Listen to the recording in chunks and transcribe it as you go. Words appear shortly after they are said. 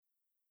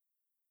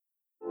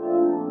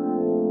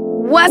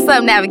What's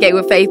up, Navigate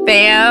with Faith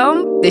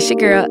fam? This your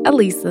girl,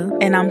 Elisa.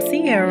 And I'm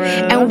Sierra.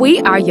 And we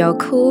are your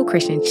cool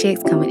Christian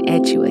chicks coming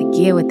at you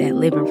again with that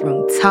living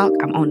room talk.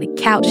 I'm on the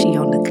couch, she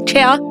on the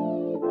chair.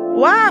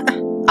 What?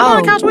 I'm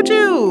on the couch with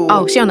you.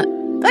 Oh, she on the...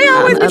 They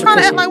always be trying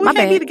to cushion. act like we My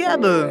can't bad. be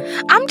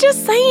together. I'm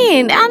just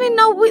saying. I didn't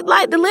know we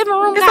like the living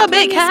room. It's got a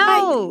big plenty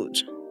of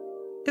space. couch.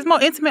 It's more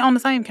intimate on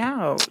the same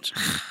couch.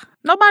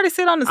 Nobody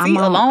sit on the seat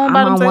alone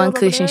by I'm on themselves. one over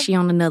cushion, there. she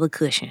on another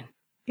cushion.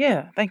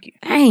 Yeah, thank you.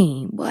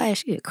 Dang, boy,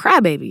 she a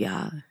crybaby,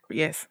 y'all.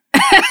 Yes.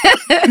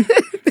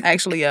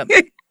 Actually, yeah.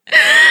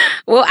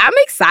 Well, I'm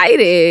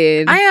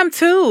excited. I am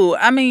too.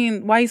 I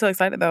mean, why are you so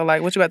excited though?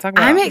 Like, what you about to talk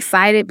about? I'm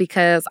excited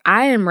because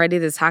I am ready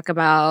to talk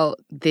about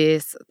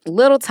this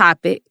little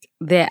topic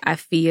that I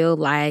feel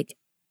like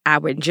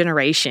our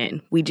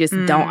generation, we just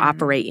don't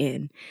operate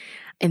in.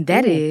 And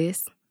that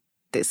is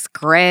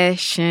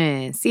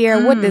discretion.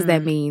 Sierra, what does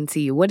that mean to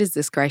you? What does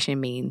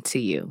discretion mean to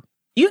you?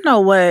 You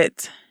know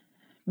what?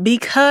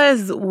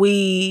 Because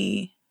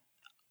we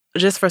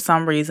just for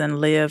some reason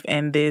live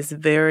in this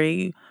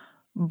very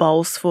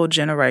boastful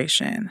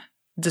generation,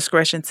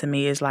 discretion to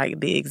me is like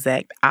the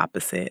exact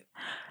opposite.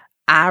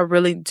 I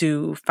really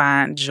do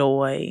find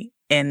joy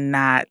in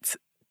not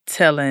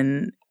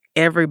telling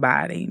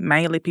everybody,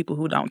 mainly people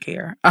who don't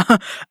care,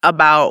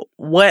 about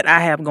what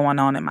I have going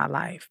on in my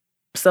life.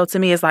 So to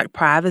me, it's like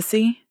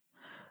privacy,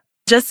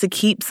 just to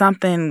keep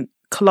something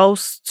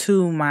close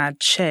to my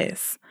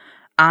chest.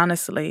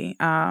 Honestly,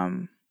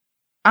 that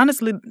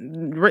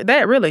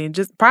really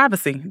just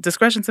privacy.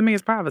 Discretion to me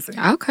is privacy.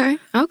 Okay.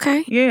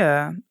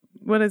 Yeah.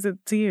 What is it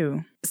to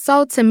you?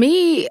 So to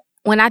me,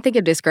 when I think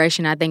of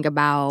discretion, I think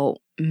about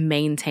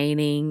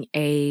maintaining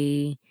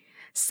a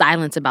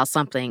silence about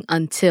something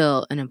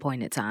until an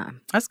appointed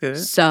time. That's good.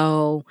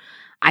 So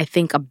I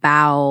think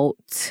about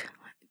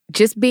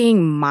just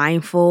being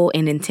mindful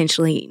and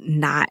intentionally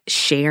not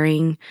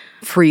sharing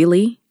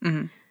freely.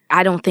 Mm-hmm.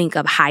 I don't think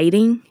of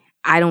hiding.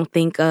 I don't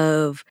think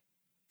of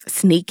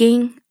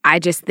sneaking. I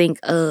just think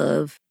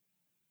of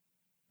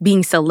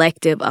being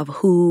selective of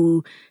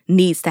who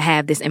needs to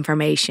have this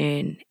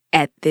information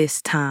at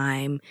this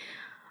time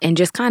and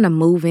just kind of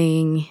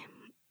moving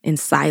in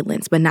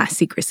silence, but not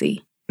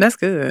secrecy. That's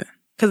good.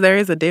 Because there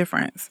is a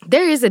difference.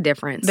 There is a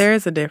difference. There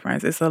is a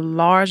difference. It's a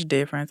large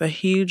difference, a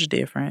huge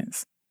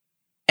difference.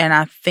 And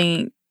I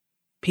think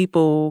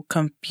people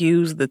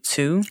confuse the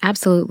two.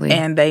 Absolutely.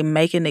 And they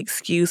make an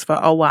excuse for,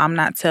 oh, well, I'm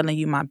not telling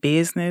you my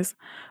business.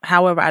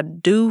 However, I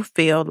do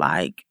feel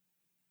like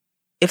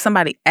if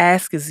somebody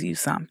asks you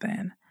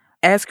something,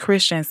 as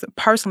Christians,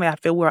 personally, I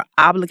feel we're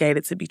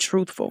obligated to be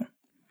truthful.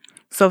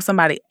 So if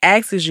somebody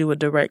asks you a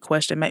direct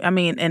question, I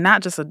mean, and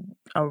not just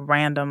a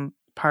random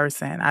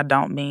person, I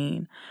don't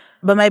mean,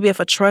 but maybe if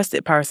a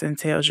trusted person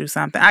tells you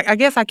something, I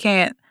guess I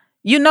can't,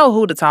 you know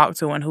who to talk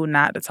to and who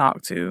not to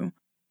talk to.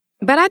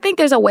 But I think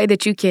there's a way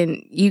that you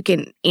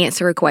can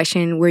answer a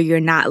question where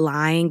you're not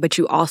lying, but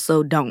you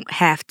also don't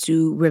have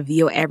to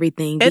reveal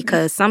everything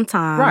because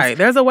sometimes... Right.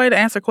 There's a way to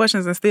answer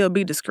questions and still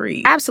be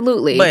discreet.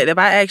 Absolutely. But if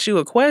I ask you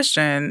a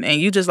question and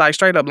you just like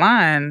straight up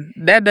lying,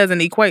 that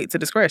doesn't equate to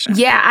discretion.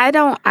 Yeah,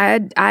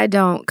 I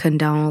don't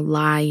condone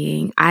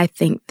lying. I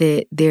think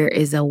that there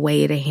is a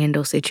way to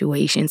handle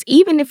situations.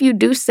 Even if you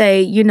do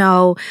say, you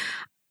know,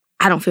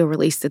 I don't feel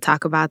released to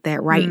talk about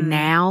that right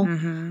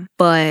now,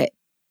 but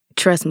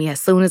trust me, as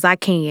soon as I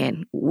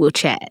can, we'll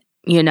chat,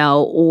 you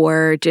know,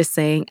 or just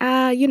saying,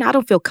 you know, I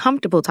don't feel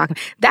comfortable talking.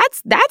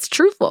 That's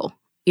truthful.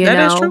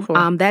 That is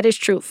truthful. That is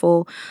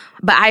truthful.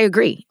 But I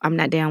agree. I'm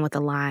not down with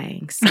the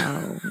lying. So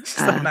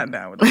I'm not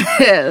down with the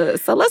lying.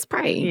 So let's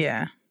pray.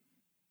 Yeah.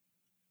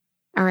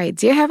 All right.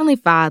 Dear Heavenly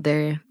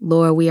Father,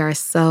 Lord, we are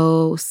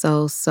so,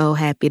 so, so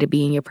happy to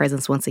be in your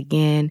presence once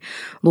again.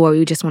 Lord,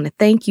 we just want to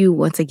thank you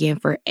once again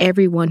for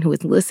everyone who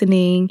is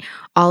listening,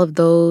 all of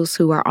those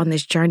who are on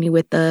this journey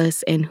with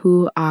us and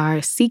who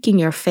are seeking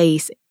your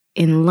face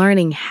in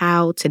learning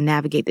how to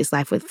navigate this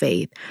life with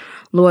faith.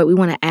 Lord, we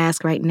want to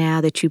ask right now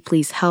that you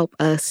please help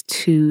us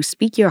to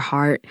speak your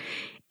heart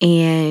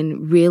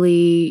and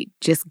really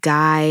just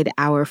guide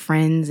our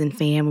friends and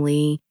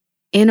family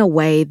in a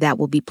way that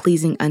will be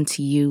pleasing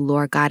unto you,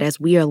 Lord God, as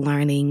we are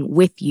learning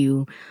with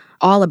you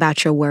all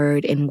about your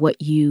word and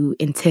what you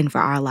intend for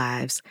our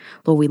lives.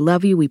 Lord, we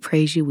love you, we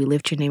praise you, we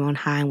lift your name on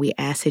high, and we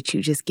ask that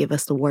you just give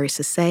us the words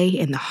to say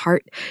and the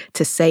heart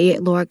to say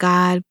it, Lord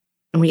God.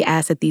 And we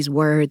ask that these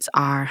words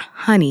are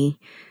honey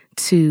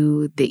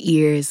to the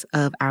ears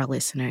of our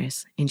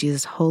listeners. In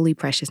Jesus' holy,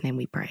 precious name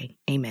we pray.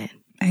 Amen.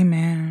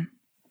 Amen.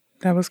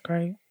 That was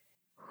great.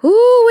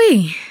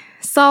 Woo-wee.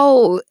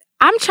 So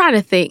I'm trying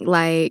to think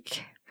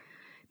like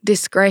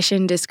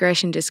discretion.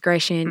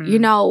 You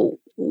know,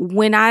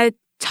 when I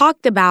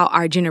talked about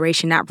our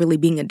generation not really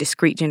being a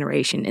discreet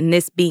generation and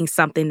this being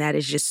something that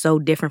is just so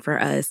different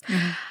for us,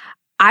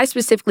 I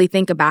specifically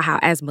think about how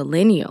as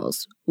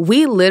millennials,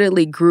 we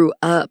literally grew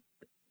up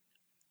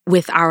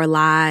with our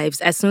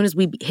lives. As soon as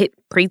we hit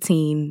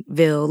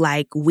preteenville,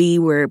 like, we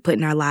were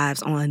putting our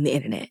lives on the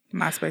internet.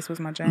 MySpace was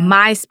my jam.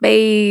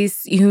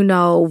 MySpace,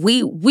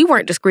 we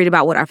weren't discreet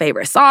about what our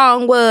favorite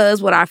song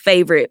was, what our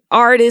favorite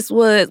artist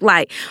was.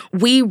 Like,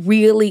 we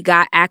really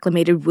got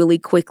acclimated really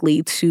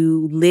quickly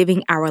to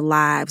living our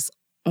lives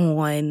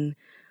on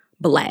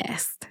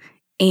blast.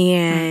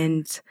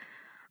 And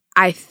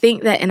I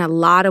think that in a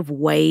lot of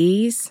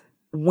ways,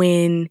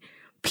 when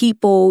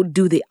people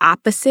do the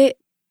opposite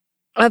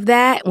of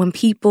that, when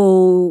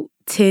people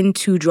tend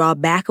to draw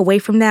back away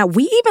from that,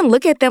 we even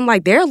look at them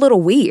like they're a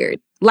little weird.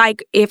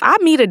 Like, if I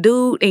meet a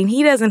dude and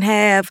he doesn't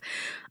have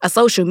a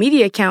social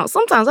media account,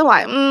 sometimes I'm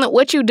like,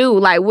 what you do?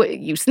 Like, what,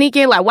 you sneak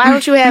in? Like, why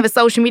don't you have a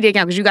social media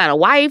account? Because you got a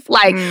wife?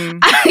 Like,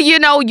 you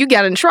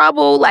got in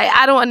trouble? Like,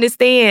 I don't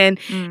understand.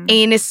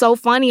 And it's so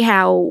funny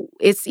how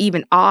it's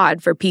even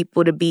odd for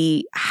people to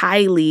be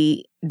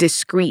highly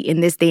discreet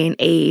in this day and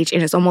age,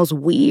 and it's almost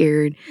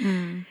weird.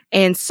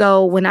 And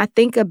so when I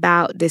think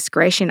about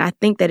discretion, I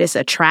think that it's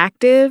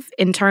attractive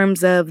in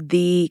terms of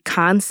the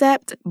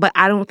concept, but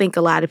I don't think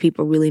a lot of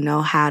people really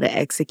know how to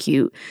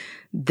execute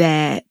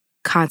that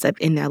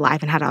concept in their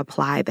life and how to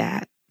apply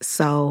that.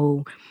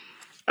 So,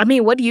 I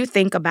mean, what do you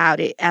think about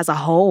it as a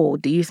whole?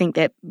 Do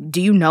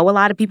you know a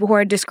lot of people who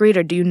are discreet,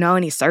 or do you know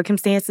any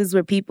circumstances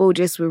where people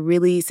just were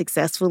really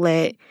successful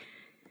at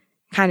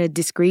kind of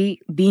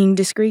being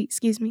discreet,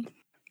 excuse me?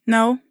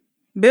 No,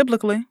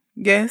 biblically,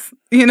 yes.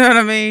 You know what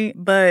I mean?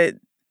 But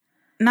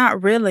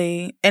not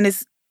really. And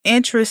it's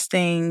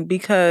interesting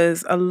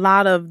because a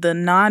lot of the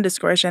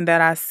non-discretion that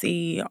I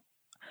see,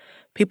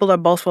 people are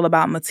boastful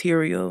about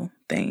material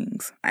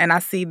things. And I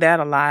see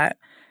that a lot.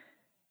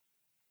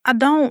 I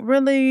don't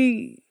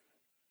really...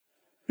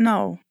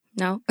 No.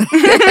 No? No,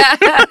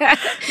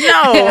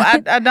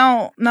 I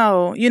don't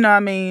know. You know what I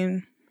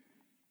mean?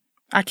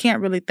 I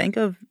can't really think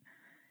of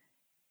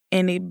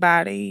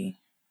anybody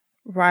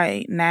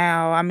right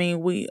now. I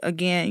mean,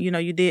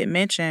 you did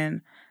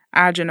mention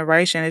our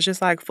generation. It's just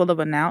like full of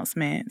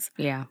announcements.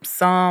 Yeah.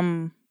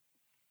 Some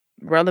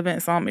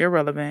relevant, some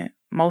irrelevant,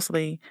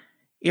 mostly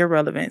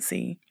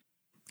irrelevancy.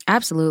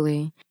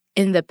 Absolutely.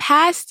 In the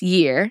past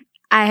year,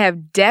 I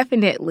have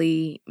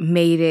definitely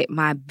made it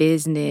my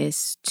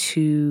business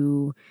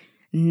to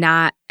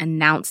not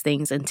announce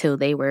things until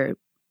they were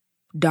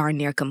darn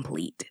near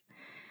complete.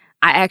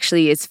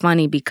 It's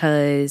funny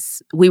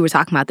because we were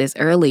talking about this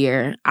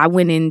earlier. I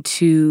went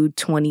into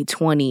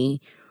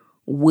 2020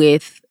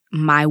 with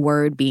my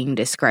word being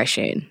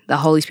discretion. The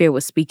Holy Spirit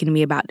was speaking to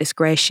me about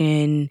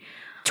discretion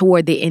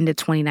toward the end of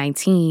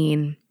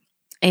 2019,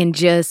 and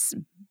just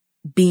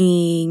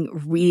being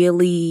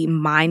really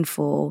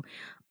mindful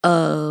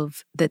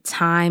of the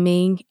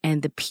timing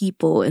and the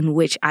people in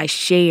which I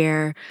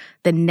share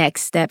the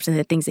next steps and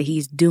the things that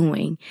He's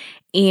doing.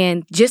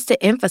 And just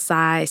to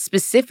emphasize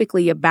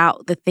specifically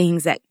about the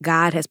things that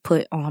God has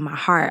put on my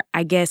heart,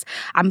 I guess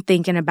I'm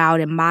thinking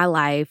about in my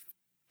life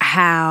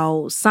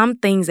how some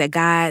things that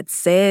God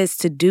says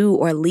to do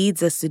or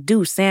leads us to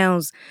do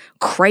sounds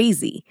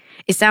crazy.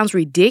 It sounds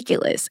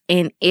ridiculous.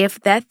 And if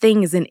that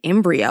thing is an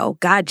embryo,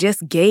 God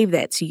just gave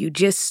that to you,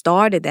 just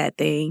started that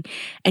thing,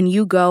 and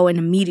you go and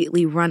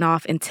immediately run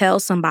off and tell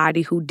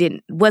somebody who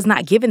was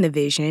not given the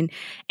vision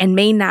and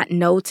may not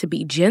know to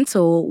be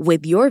gentle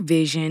with your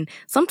vision,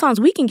 sometimes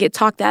we can get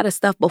talked out of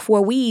stuff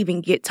before we even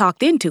get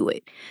talked into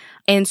it.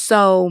 And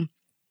so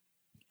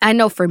I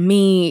know for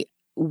me,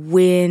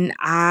 when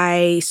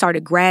I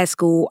started grad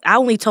school, I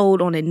only told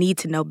on a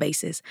need-to-know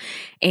basis.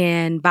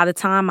 And by the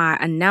time I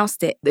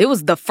announced it, it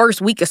was the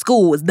first week of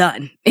school was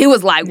done. It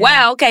was like,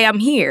 wow, okay, I'm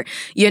here.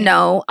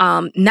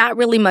 Not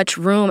really much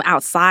room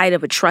outside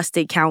of a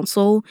trusted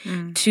counsel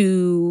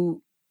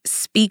to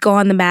speak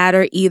on the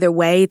matter either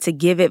way, to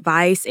give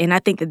advice. And I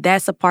think that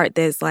that's a part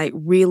that's like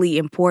really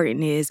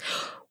important, is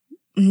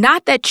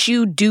not that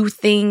you do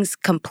things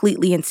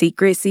completely in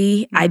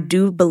secrecy. I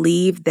do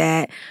believe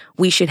that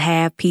we should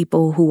have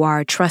people who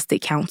are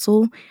trusted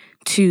counsel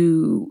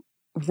to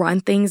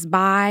run things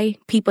by,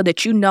 people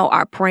that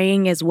are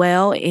praying as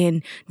well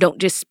and don't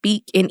just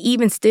speak. And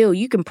even still,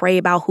 you can pray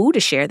about who to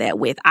share that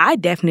with. I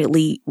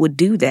definitely would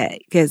do that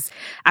because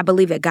I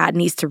believe that God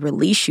needs to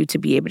release you to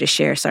be able to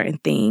share certain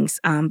things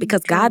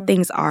because God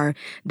things are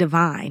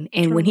divine.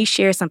 And when He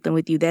shares something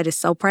with you, that is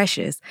so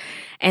precious.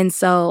 And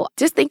so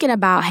just thinking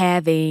about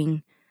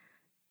having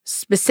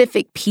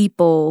specific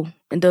people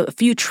and a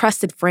few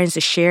trusted friends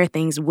to share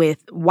things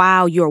with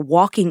while you're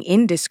walking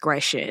in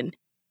discretion,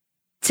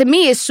 to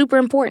me, it's super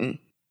important.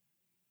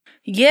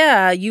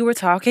 Yeah, you were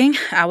talking.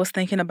 I was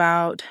thinking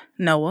about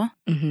Noah.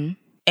 Mm-hmm.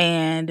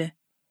 And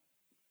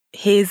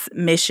his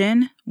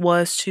mission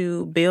was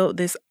to build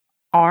this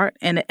ark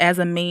and as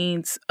a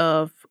means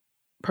of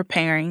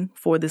preparing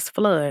for this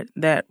flood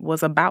that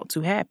was about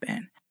to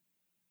happen.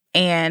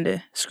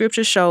 And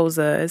Scripture shows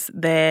us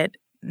that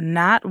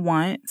not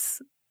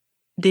once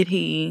did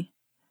he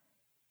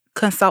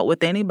consult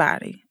with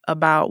anybody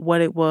about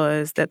what it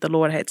was that the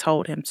Lord had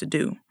told him to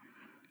do.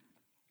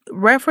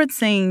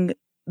 Referencing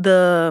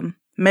the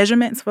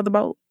measurements for the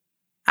boat,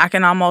 I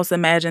can almost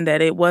imagine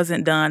that it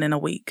wasn't done in a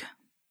week.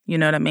 You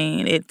know what I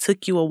mean? It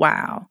took you a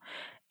while.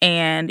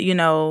 And,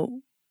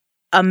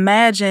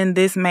 imagine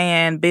this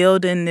man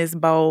building this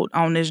boat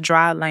on this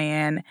dry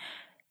land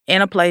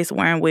in a place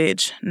in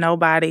which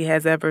nobody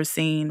has ever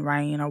seen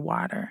rain or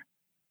water.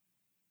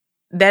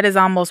 That is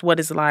almost what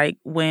it's like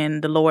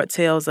when the Lord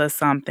tells us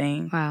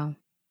something. Wow.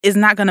 It's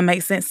not going to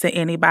make sense to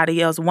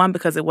anybody else. One,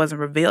 because it wasn't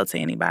revealed to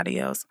anybody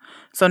else.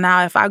 So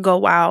now if I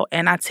go out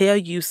and I tell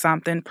you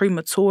something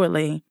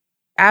prematurely,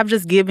 I've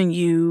just given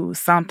you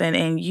something,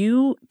 and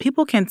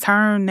people can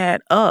turn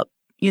that up.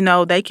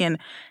 They can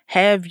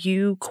have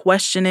you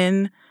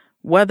questioning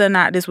whether or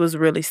not this was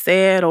really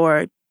said,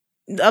 or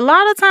a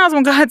lot of times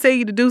when God tell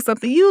you to do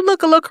something, you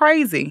look a little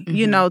crazy,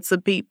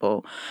 to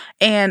people.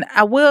 And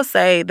I will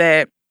say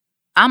that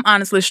I'm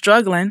honestly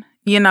struggling,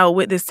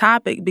 with this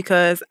topic,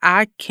 because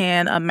I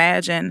can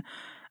imagine,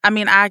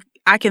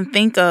 I can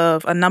think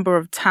of a number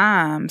of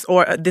times,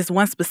 or this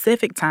one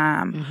specific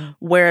time,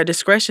 where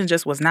discretion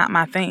just was not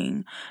my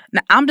thing.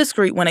 Now, I'm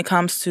discreet when it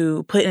comes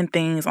to putting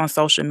things on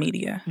social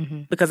media,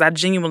 because I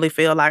genuinely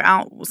feel like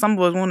some of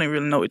us won't even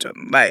really know each other.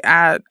 Like,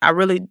 I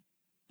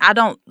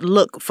don't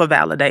look for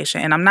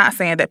validation. And I'm not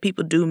saying that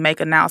people do make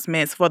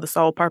announcements for the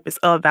sole purpose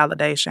of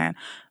validation,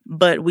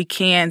 but we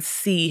can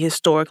see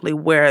historically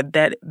where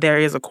that there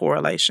is a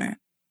correlation.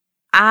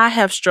 I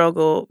have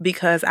struggled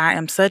because I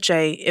am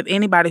if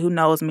anybody who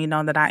knows me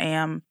know that I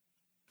am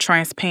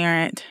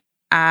transparent.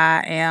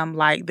 I am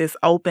like this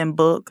open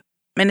book.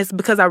 And it's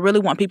because I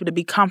really want people to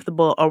be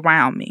comfortable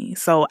around me.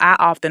 So I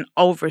often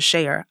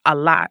overshare a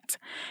lot.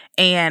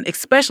 And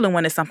especially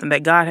when it's something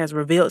that God has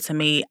revealed to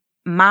me,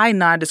 my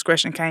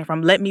non-discretion came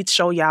from, let me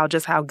show y'all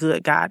just how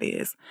good God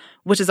is,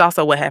 which is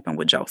also what happened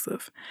with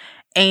Joseph.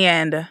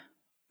 And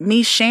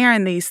me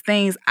sharing these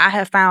things, I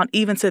have found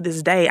even to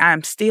this day, I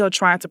am still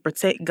trying to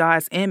protect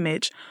God's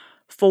image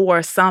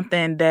for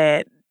something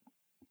that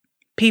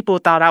people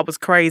thought I was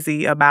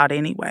crazy about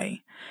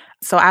anyway.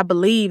 So I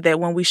believe that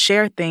when we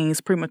share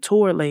things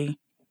prematurely,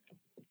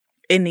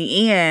 in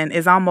the end,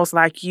 it's almost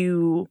like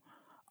you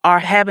are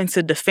having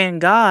to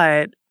defend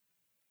God,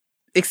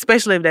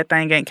 especially if that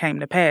thing ain't came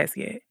to pass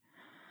yet.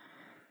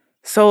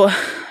 So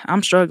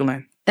I'm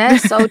struggling.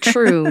 That's so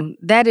true.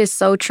 That is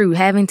so true.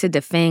 Having to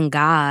defend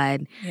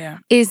God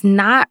is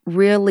not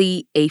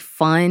really a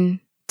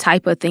fun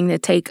type of thing to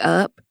take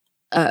up,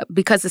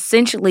 because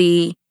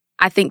essentially,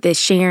 I think that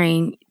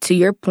sharing, to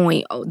your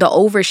point, the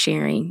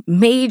oversharing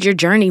made your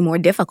journey more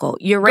difficult.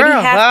 You already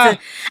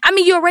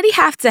you already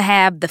have to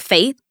have the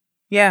faith,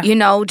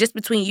 just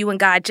between you and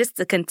God, just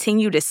to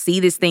continue to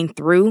see this thing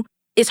through.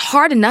 It's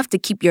hard enough to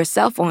keep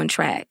yourself on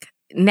track.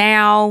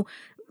 Now,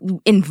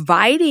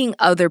 inviting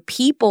other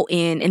people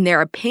in and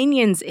their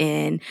opinions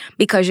in,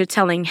 because you're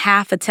telling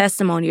half a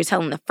testimony, you're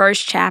telling the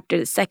first chapter,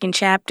 the second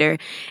chapter,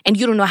 and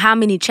you don't know how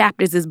many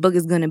chapters this book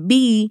is going to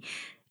be,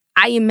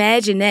 I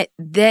imagine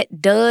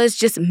that does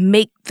just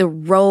make the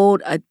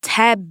road a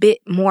tad bit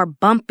more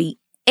bumpy.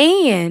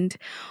 And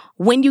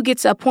when you get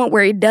to a point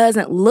where it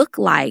doesn't look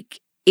like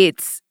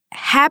it's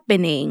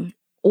happening,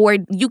 or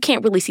you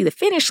can't really see the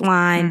finish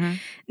line,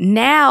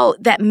 now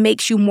that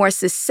makes you more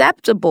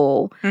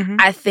susceptible,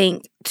 I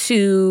think,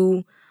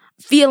 to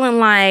feeling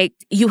like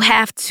you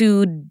have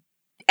to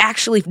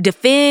actually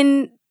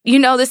defend,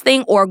 this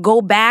thing, or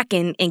go back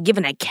and give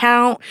an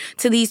account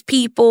to these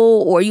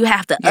people, or you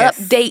have to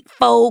update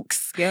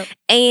folks. Yep.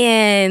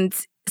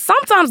 And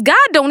sometimes God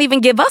don't even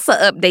give us an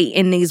update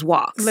in these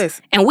walks.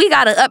 Listen. And we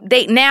got to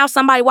update now.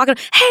 Somebody walking,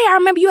 hey, I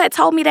remember you had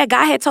told me that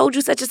guy had told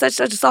you such and such,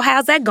 such. So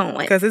how's that going?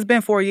 Because it's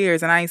been 4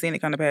 years and I ain't seen it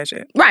come to pass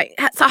yet. Right.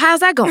 So how's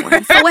that going?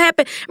 So what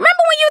happened?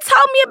 Remember when you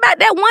told me about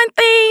that one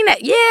thing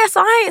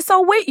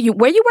so where you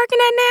working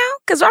at now?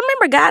 Because I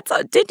remember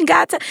didn't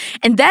God tell?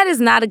 And that is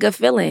not a good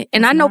feeling.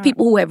 And I know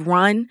people who have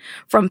run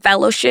from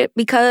fellowship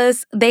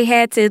because they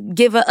had to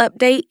give an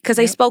update because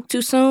they spoke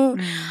too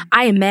soon.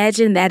 I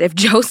imagine that if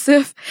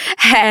Joseph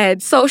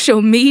had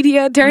social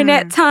media during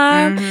that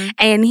time,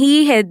 and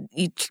he had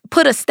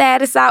put a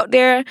status out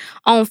there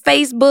on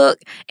Facebook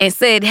and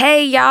said,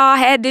 hey, y'all,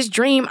 had this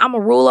dream, I'm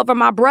going to rule over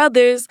my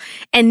brothers.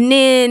 And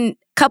then a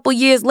couple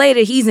years later,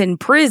 he's in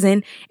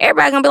prison.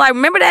 Everybody going to be like,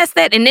 remember that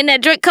stat? And then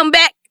that drink come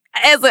back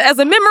as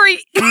a memory.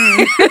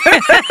 7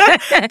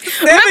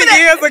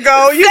 years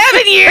ago.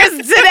 7 years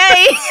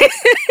today.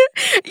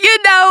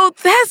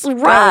 That's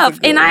rough.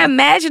 And I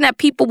imagine that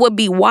people would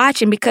be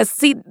watching because,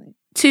 see,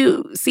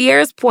 to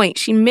Sierra's point,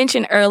 she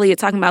mentioned earlier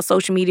talking about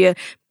social media,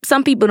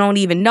 some people don't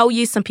even know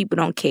you, some people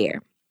don't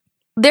care.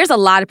 There's a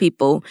lot of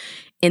people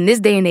in this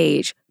day and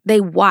age,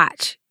 they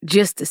watch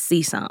just to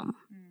see something.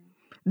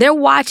 They're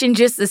watching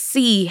just to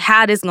see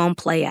how this going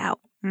to play out.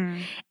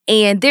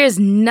 And there's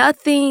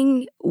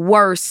nothing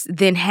worse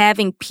than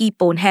having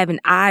people and having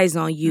eyes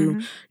on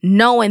you,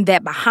 knowing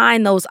that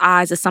behind those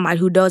eyes is somebody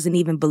who doesn't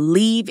even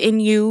believe in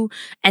you,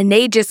 and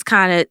they just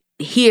kind of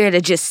here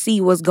to just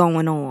see what's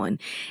going on.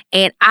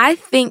 And I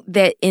think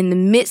that in the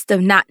midst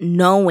of not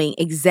knowing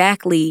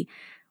exactly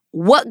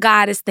what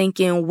God is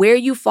thinking, where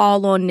you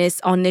fall on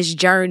this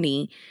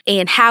journey,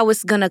 and how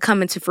it's gonna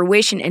come into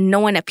fruition, and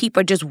knowing that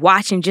people are just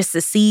watching just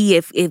to see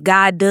if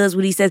God does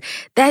what he says,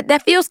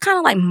 that feels kind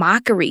of like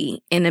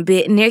mockery in a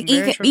bit. And there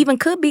even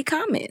could be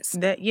comments.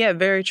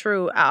 Very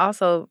true. I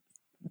also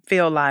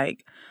feel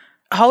like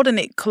holding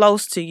it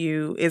close to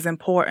you is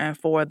important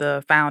for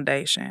the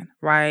foundation,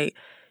 right?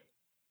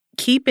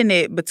 Keeping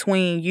it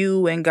between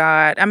you and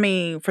God. I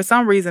mean, for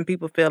some reason,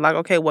 people feel like,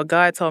 okay, well,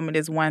 God told me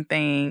this one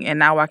thing, and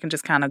now I can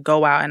just kind of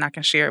go out and I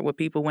can share it with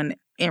people, when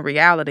in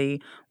reality,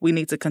 we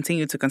need to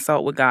continue to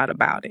consult with God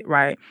about it,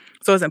 right?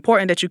 So it's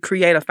important that you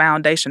create a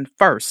foundation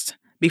first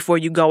before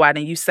you go out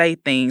and you say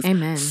things.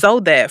 Amen.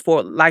 So that,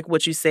 for like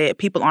what you said,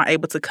 people aren't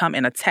able to come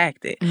and attack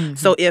it. Mm-hmm.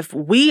 So if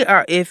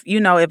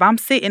I'm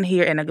sitting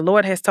here and the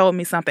Lord has told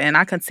me something and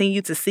I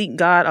continue to seek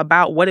God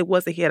about what it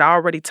was that he had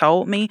already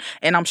told me,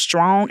 and I'm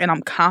strong and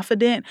I'm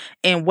confident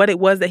in what it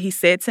was that he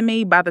said to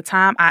me, by the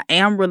time I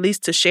am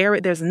released to share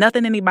it, there's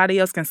nothing anybody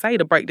else can say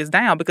to break this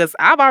down, because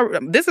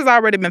this has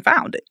already been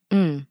founded.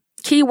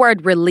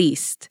 Keyword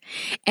released.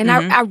 And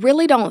I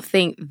really don't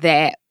think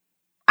that,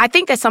 I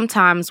think that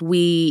sometimes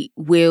we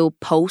will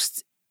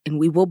post and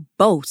we will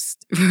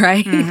boast,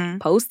 right? Mm-hmm.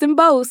 Post and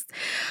boast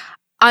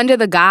under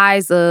the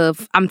guise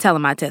of, I'm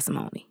telling my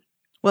testimony.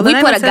 Well, we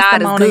put a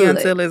God is good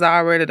until it's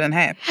already done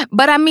happened.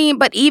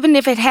 But even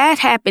if it had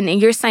happened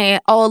and you're saying,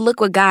 oh, look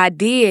what God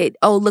did.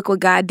 Oh, look what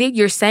God did.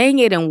 You're saying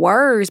it in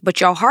words, but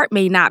your heart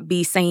may not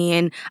be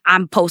saying,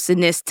 I'm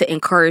posting this to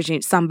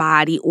encourage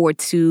somebody or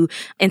to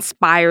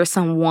inspire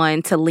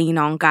someone to lean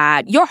on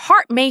God. Your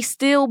heart may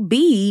still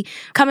be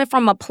coming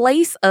from a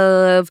place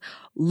of,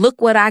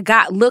 look what I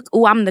got. Look,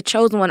 I'm the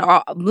chosen one.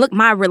 Or look,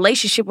 my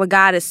relationship with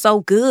God is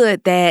so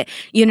good that,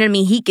 you know what I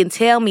mean, he can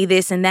tell me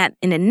this and that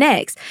and the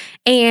next.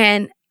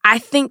 And I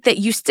think that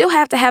you still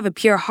have to have a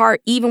pure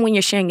heart, even when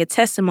you're sharing your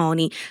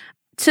testimony,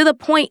 to the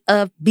point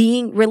of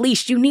being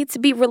released. You need to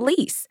be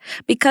released,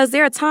 because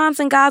there are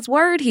times in God's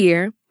word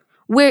here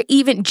where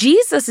even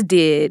Jesus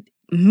did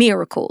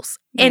miracles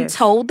and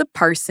told the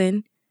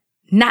person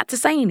not to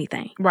say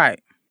anything.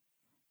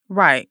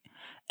 Right.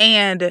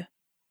 And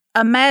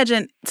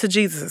imagine, to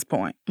Jesus'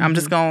 point, I'm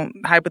just going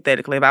to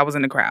hypothetically, if I was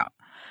in the crowd,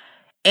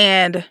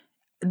 and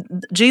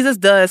Jesus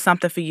does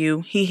something for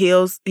you. He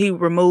heals, he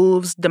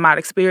removes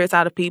demonic spirits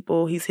out of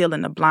people. He's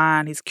healing the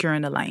blind. He's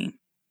curing the lame.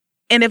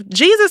 And if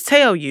Jesus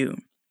tell you,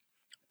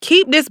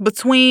 keep this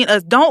between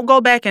us, don't go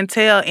back and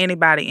tell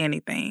anybody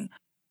anything.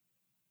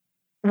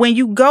 When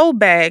you go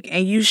back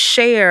and you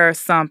share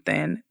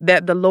something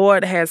that the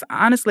Lord has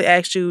honestly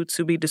asked you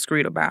to be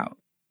discreet about,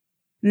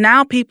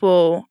 now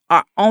people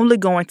are only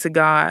going to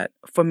God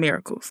for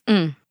miracles.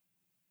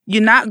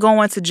 You're not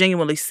going to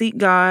genuinely seek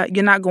God.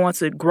 You're not going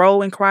to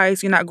grow in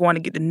Christ. You're not going to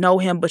get to know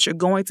him, but you're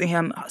going to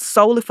him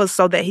solely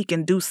so that he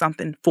can do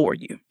something for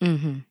you.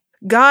 Mm-hmm.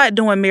 God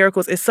doing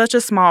miracles is such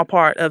a small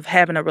part of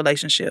having a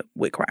relationship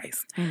with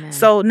Christ. Amen.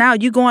 So now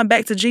you going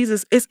back to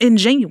Jesus, it's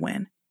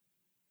ingenuine.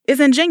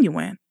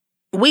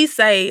 We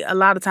say a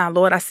lot of time,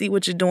 Lord, I see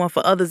what you're doing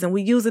for others, and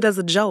we use it as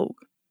a joke.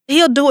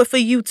 He'll do it for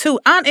you too.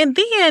 And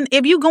then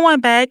if you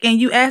going back and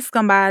you ask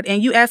somebody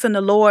and you asking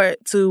the Lord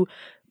to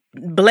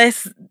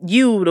bless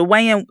you the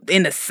way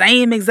in the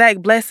same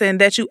exact blessing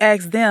that you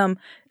asked them,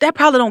 that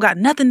probably don't got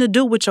nothing to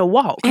do with your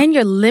walk. And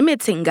you're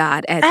limiting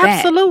God at that.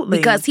 Absolutely.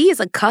 Because he is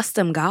a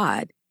custom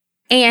God.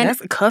 And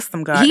that's a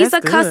custom God. He's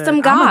that's a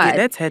custom God. I'm gonna get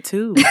that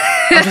tattoo.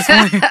 I'm just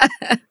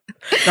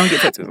don't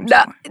get tattoos.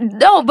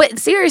 No, but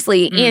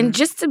seriously, and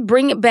just to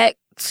bring it back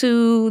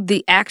to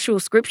the actual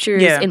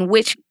scriptures in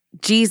which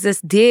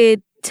Jesus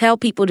did tell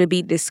people to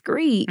be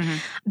discreet,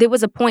 there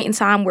was a point in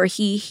time where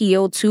he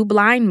healed 2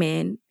 blind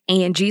men.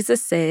 And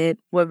Jesus said,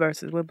 what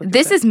verses? What book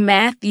this is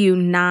Matthew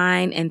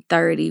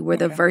 9:30, where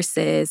the verse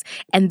says,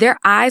 and their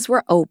eyes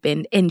were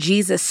opened, and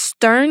Jesus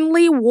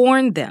sternly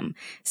warned them,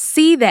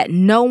 see that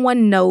no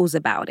one knows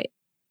about it.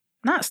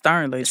 Not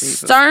sternly, Jesus.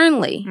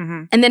 Sternly.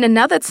 Mm-hmm. And then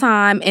another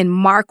time in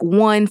Mark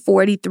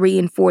 1:43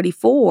 and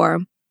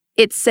 44,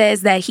 it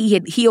says that he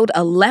had healed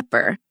a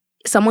leper.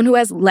 Someone who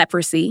has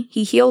leprosy,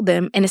 he healed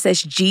them. And it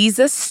says,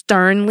 Jesus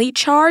sternly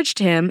charged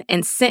him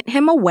and sent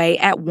him away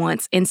at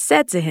once and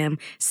said to him,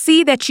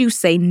 see that you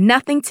say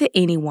nothing to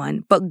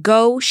anyone, but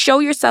go show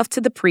yourself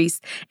to the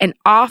priest and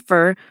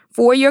offer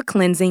for your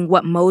cleansing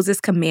what Moses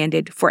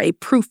commanded for a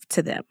proof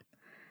to them.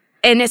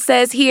 And it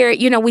says here,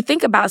 we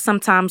think about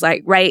sometimes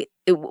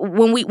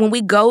when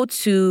we go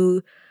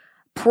to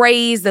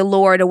praise the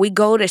Lord or we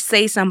go to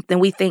say something,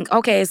 we think,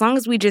 okay, as long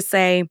as we just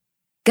say,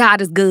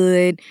 God is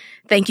good.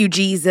 Thank you,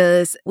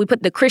 Jesus. We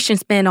put the Christian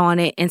spin on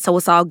it, and so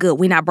it's all good.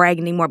 We're not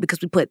bragging anymore because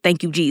we put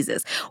thank you,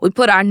 Jesus. We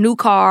put our new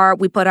car,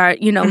 we put our,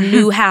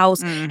 new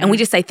house, and we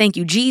just say thank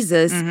you,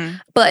 Jesus.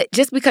 But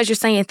just because you're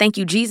saying thank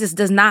you, Jesus,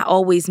 does not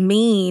always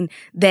mean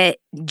that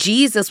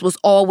Jesus was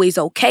always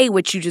okay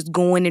with you just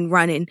going and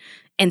running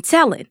and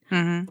telling.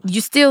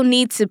 You still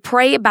need to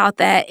pray about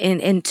that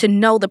and to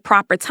know the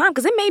proper time,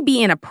 because it may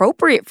be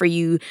inappropriate for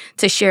you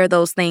to share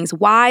those things.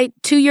 Why?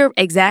 To your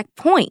exact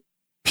point.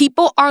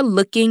 people are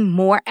looking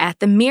more at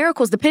the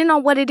miracles, depending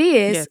on what it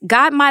is. Yes.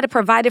 God might have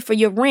provided for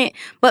your rent,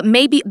 but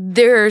maybe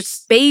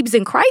there's babes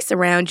in Christ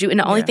around you, and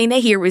the only thing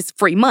they hear is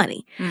free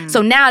money.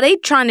 So now they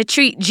trying to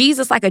treat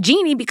Jesus like a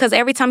genie, because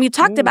every time you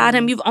talked about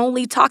him, you've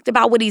only talked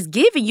about what he's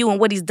given you and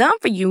what he's done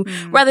for you,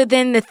 rather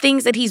than the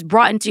things that he's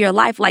brought into your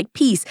life, like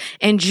peace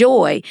and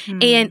joy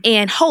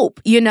and hope,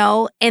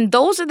 And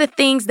those are the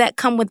things that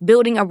come with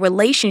building a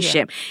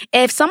relationship.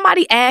 Yeah. If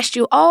somebody asked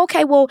you, oh,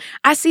 okay, well,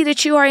 I see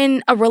that you are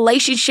in a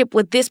relationship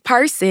with this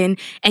person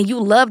and you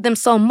love them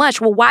so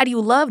much. Well, why do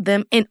you love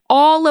them? And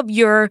all of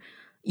your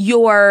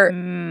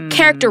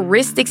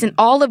characteristics and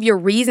all of your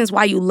reasons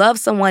why you love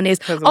someone is,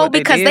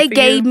 because they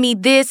gave me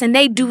this and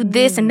they do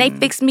this and they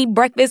fix me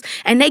breakfast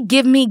and they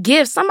give me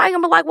gifts. Somebody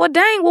gonna be like, well,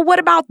 dang, well, what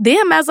about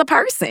them as a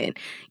person?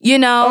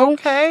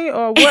 Okay,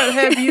 or what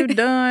have you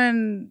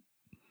done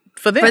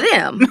for them? For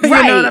them,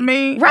 right. You know what I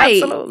mean?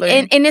 Right. Absolutely.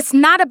 And it's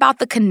not about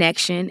the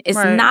connection. It's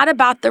not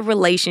about the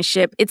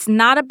relationship. It's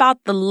not about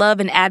the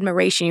love and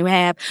admiration you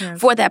have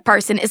for that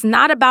person. It's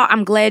not about,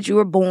 I'm glad you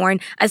were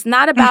born. It's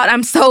not about,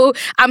 I'm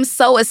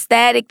so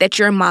ecstatic that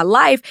you're in my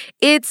life.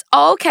 It's,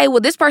 okay, well,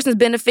 this person's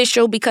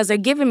beneficial because they're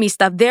giving me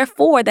stuff.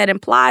 Therefore, that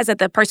implies that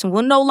that person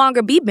will no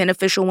longer be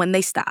beneficial when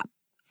they stop.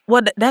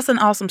 Well, that's an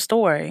awesome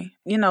story.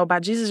 By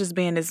Jesus just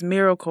being this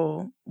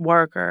miracle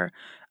worker,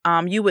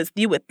 you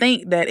would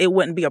think that it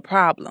wouldn't be a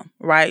problem,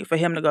 right, for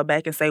him to go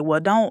back and say, well,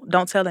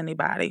 don't tell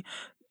anybody.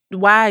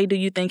 Why do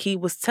you think he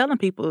was telling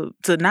people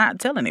to not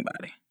tell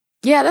anybody?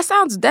 Yeah, that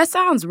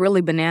sounds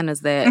really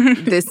bananas that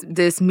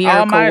this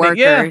miracle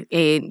Almighty, worker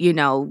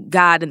and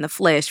God in the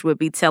flesh would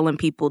be telling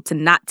people to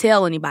not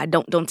tell anybody.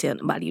 Don't tell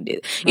anybody you did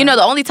it. Right.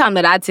 The only time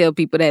that I tell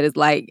people that is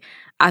like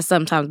I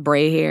sometimes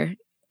braid hair.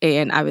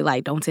 And I be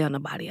like, don't tell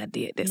nobody I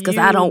did this, because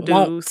I don't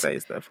want say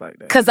stuff like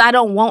that. Because I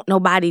don't want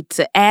nobody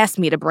to ask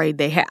me to braid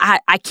their hair.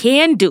 I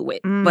can do it,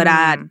 but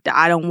I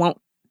don't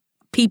want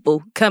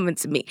people coming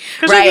to me.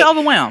 Because you get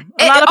overwhelmed.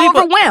 A lot of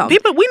people,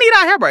 we need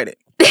our hair braided.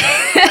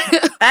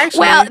 Actually.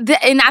 Well,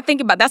 and I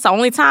think about that's the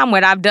only time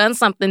when I've done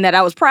something that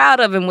I was proud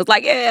of and was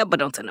like, yeah, but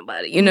don't tell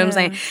nobody. You know what I'm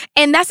saying?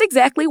 And that's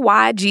exactly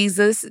why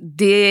Jesus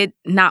did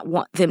not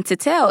want them to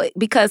tell it.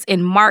 Because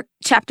in Mark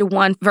chapter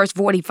 1, verse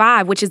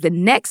 45, which is the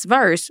next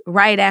verse,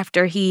 right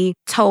after he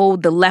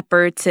told the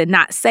leper to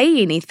not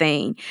say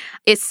anything,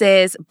 it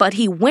says, but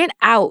he went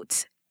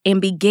out and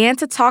began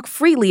to talk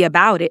freely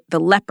about it, the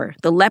leper.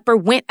 The leper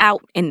went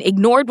out and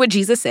ignored what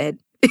Jesus said.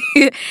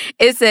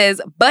 It says,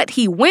 but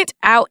he went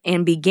out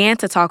and began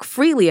to talk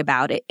freely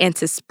about it and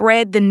to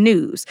spread the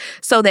news,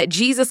 so that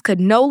Jesus could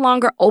no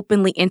longer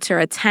openly enter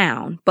a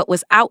town, but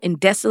was out in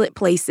desolate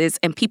places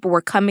and people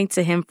were coming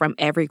to him from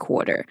every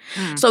quarter.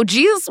 So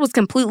Jesus was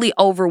completely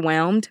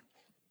overwhelmed.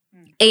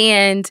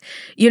 And,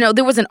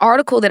 there was an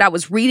article that I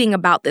was reading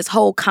about this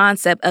whole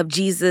concept of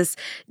Jesus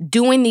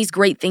doing these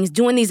great things,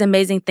 doing these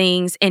amazing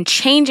things, and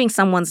changing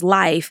someone's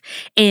life.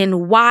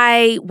 And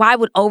why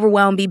would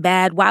overwhelm be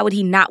bad? Why would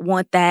he not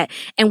want that?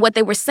 And what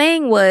they were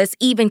saying was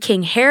even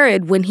King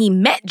Herod, when he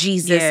met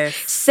Jesus,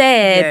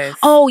 said,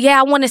 oh, yeah,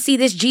 I want to see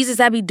this Jesus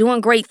that be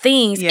doing great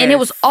things. And it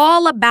was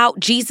all about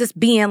Jesus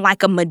being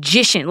like a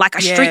magician, like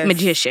a street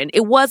magician.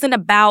 It wasn't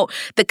about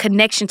the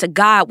connection to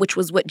God, which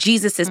was what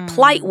Jesus's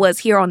plight was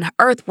here on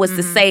earth, was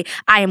to say,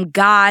 I am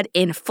God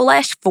in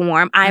flesh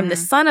form. I am the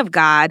Son of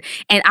God,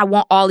 and I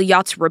want all of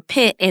y'all to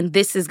repent, and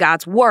this is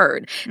God's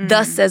word.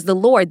 Thus says the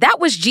Lord. That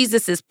was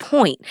Jesus's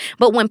point.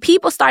 But when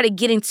people started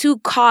getting too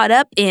caught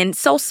up in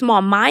so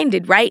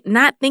small-minded, right,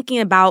 not thinking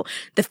about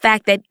the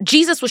fact that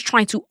Jesus was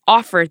trying to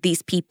offer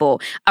these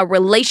people a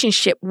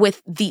relationship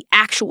with the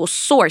actual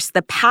source,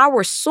 the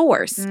power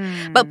source.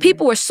 But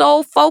people were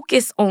so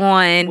focused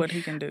on what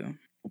he can do.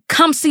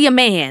 Come see a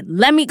man.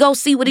 Let me go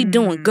see what he's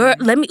doing. Girl,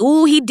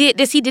 he did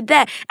this, he did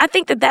that. I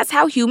think that that's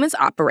how humans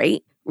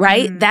operate,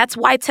 right? That's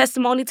why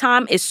testimony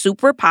time is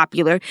super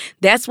popular.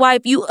 That's why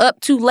if you up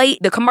too late,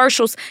 the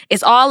commercials,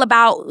 it's all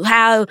about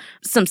how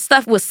some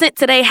stuff was sent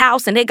to their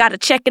house and they got a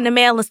check in the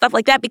mail and stuff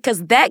like that,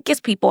 because that gets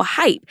people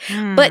hype.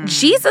 But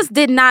Jesus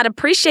did not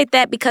appreciate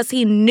that, because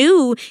he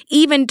knew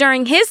even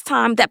during his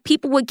time that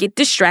people would get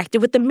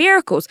distracted with the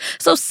miracles.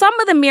 So some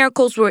of the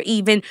miracles were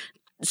even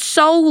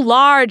so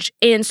large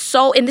and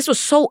this was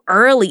so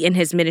early in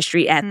his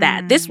ministry at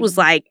that. This was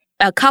like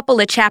a couple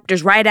of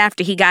chapters right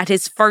after he got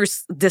his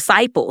first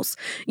disciples,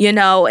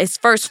 his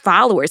first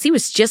followers. He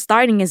was just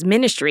starting his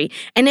ministry.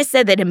 And it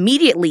said that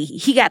immediately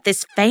he got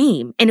this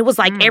fame. And it was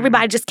like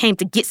everybody just came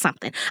to get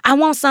something. I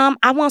want some.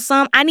 I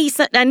need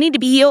some. I need to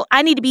be healed.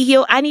 I need to be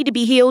healed. I need to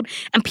be healed.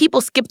 And people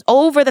skipped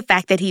over the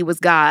fact that he was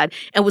God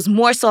and was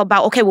more so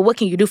about, okay, well, what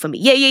can you do for me?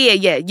 Yeah.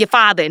 Your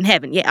Father in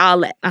heaven. Yeah, all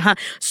that.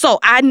 So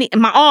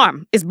my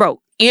arm is broke.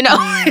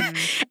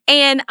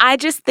 And I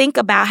just think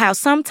about how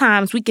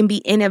sometimes we can be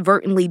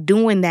inadvertently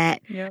doing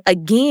that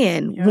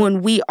again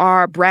when we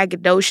are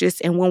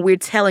braggadocious and when we're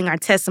telling our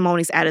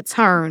testimonies out of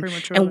turn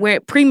and we're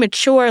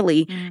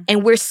prematurely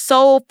and we're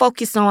so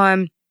focused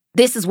on,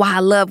 this is why I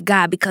love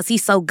God, because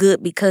he's so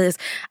good, because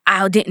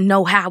I didn't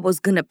know how I was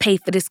going to pay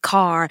for this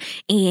car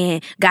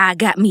and God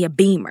got me a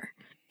Beamer.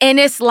 And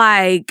it's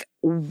like,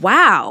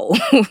 wow.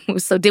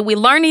 So did we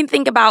learn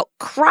anything about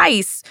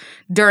Christ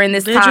during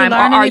this Did time? you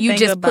learn or are you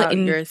anything just about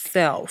putting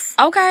yourself?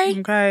 Okay.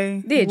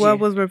 Okay. Did what you?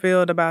 was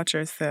revealed about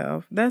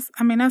yourself? That's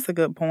a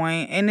good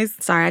point. And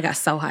it's Sorry, I got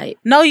so hyped.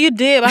 No, you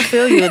did. I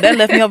feel you. That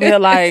left me over here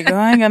like,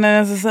 I ain't got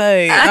nothing else to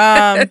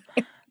say.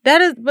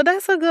 But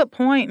that's a good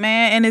point,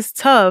 man. And it's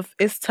tough.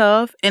 It's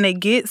tough, and it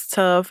gets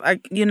tough.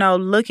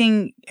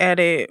 Looking at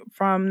it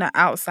from the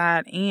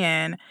outside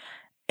in,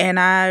 and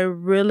I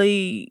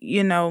really,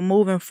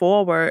 moving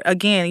forward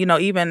again,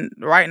 even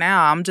right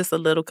now, I'm just a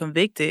little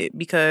convicted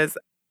because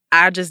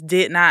I just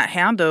didn't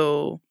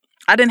handle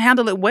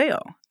it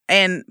well.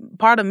 And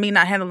part of me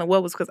not handling it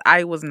well was because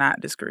I was not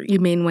discreet. You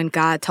mean when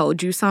God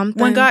told you something?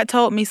 When God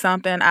told me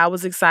something, I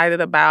was excited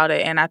about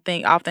it. And I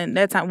think often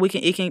that time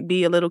it can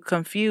be a little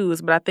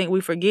confused, but I think we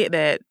forget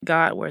that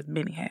God wears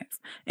many hats,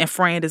 and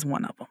friend is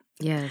one of them.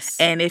 Yes.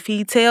 And if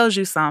he tells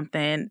you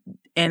something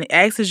and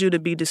asks you to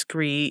be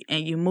discreet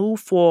and you move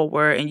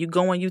forward and you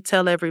go and you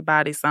tell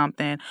everybody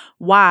something,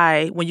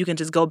 why when you can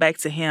just go back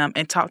to him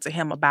and talk to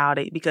him about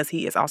it because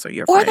he is also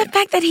your friend? Or the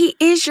fact that he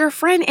is your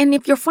friend, and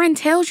if your friend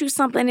tells you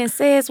something and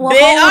says, well,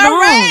 all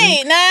hold right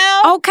on.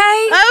 now.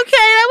 Okay.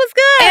 That was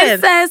good.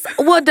 And says,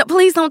 well,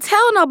 please don't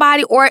tell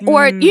nobody. Or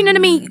you know what I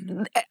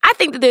mean? I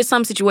think that there's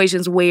some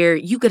situations where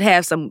you could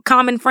have some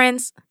common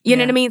friends, you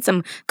know what I mean?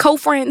 Some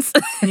co-friends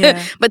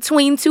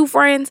between two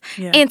friends.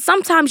 Yeah. And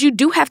sometimes you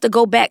do have to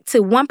go back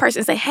to one person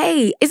and say,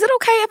 hey, is it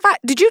okay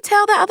did you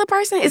tell that other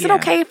person? Is it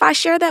okay if I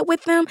share that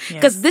with them?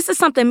 Because this is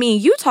something me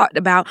and you talked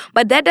about,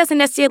 but that doesn't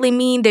necessarily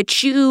mean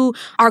that you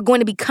are going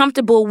to be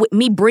comfortable with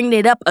me bringing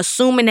it up,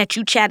 assuming that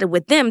you chatted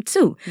with them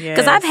too.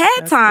 Because I've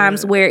had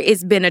times where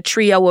it's been a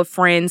trio of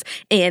friends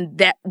and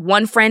that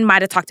one friend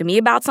might have talked to me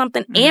about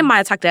something and might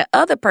have talked to that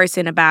other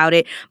person about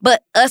it,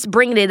 but us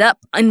bringing it up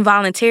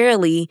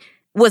involuntarily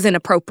was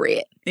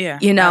inappropriate. Yeah,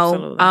 you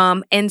know?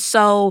 absolutely. And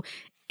so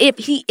if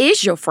he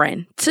is your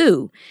friend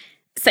too,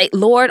 say,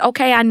 Lord,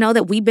 okay, I know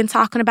that we've been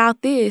talking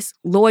about this.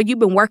 Lord, you've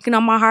been working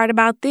on my heart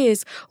about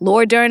this.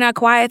 Lord, during our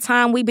quiet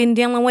time, we've been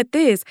dealing with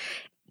this.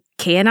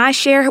 Can I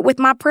share it with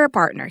my prayer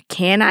partner?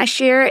 Can I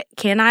share it?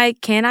 Can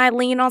I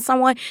lean on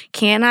someone?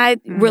 Can I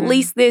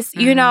release this,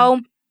 you know?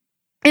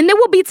 And there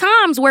will be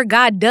times where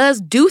God does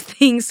do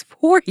things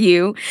for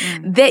you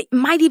that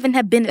might even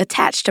have been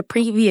attached to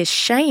previous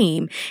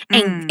shame.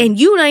 And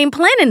you ain't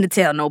planning to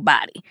tell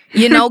nobody.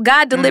 You know,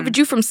 God delivered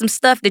you from some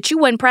stuff that you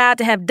weren't proud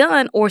to have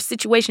done or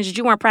situations that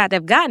you weren't proud to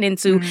have gotten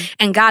into.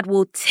 And God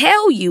will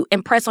tell you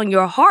and press on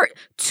your heart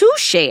to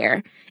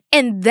share.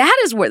 And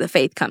that is where the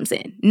faith comes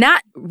in.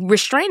 Not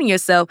restraining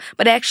yourself,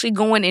 but actually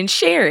going and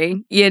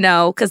sharing, you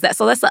know, because that's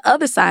the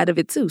other side of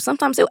it too.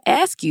 Sometimes he'll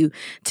ask you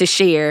to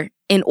share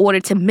in order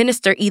to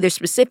minister either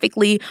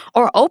specifically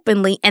or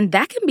openly, and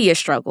that can be a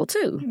struggle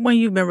too. When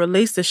you've been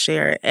released to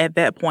share, at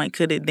that point,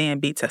 could it then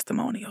be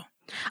testimonial?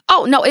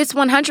 Oh, no, it's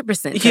 100%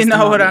 testimonial. You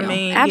know what I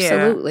mean?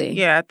 Absolutely.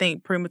 Yeah, I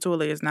think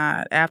prematurely is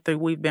not after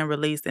we've been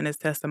released and it's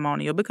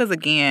testimonial. Because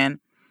again,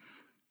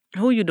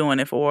 who you doing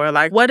it for?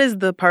 Like, what is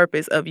the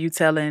purpose of you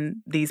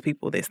telling these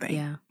people this thing?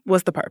 Yeah.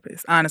 What's the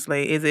purpose?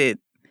 Honestly,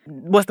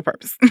 what's the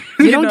purpose?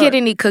 You don't get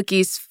any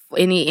cookies,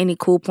 any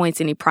cool points,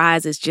 any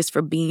prizes just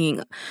for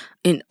being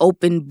an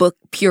open book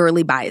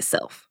purely by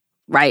itself,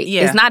 right?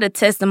 Yeah. It's not a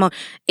testimony.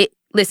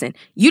 Listen,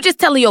 you just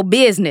telling your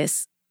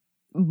business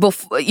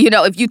before, you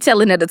know, if you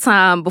telling at a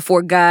time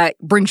before God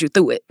brings you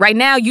through it. Right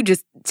now, you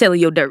just telling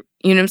your dirt.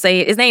 You know what I'm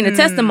saying? It ain't a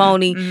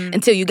testimony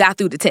until you got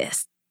through the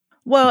test.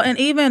 Well, and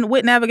even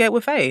with Navigate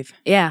with Faith.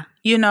 Yeah.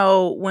 You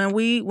know, when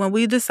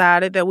we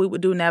decided that we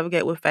would do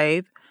Navigate with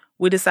Faith,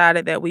 we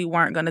decided that we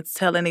weren't going to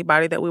tell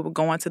anybody that we were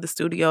going to the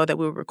studio, that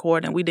we were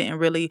recording. We didn't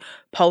really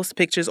post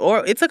pictures,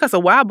 or it took us a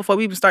while before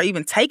we even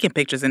started taking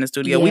pictures in the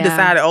studio. Yeah. We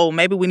decided,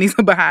 maybe we need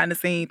some behind the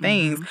scene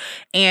things.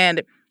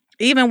 And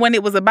even when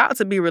it was about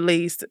to be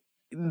released,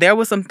 there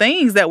were some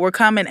things that were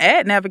coming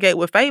at Navigate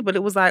with Faith, but it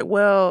was like,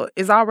 well,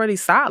 it's already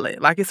solid.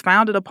 Like, it's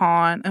founded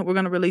upon, and we're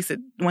going to release it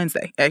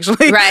Wednesday,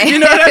 actually. Right. You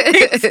know what I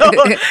mean?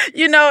 So,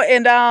 you know,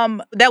 and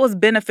that was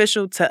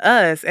beneficial to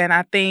us. And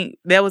I think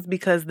that was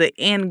because the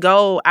end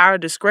goal, our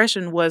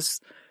discretion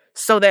was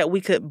so that we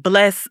could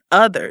bless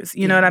others.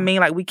 You know what I mean?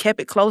 Like, we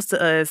kept it close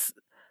to us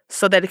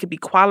so that it could be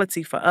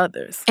quality for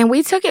others. And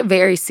we took it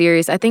very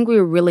serious. I think we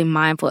were really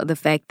mindful of the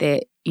fact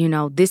that, you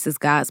know, this is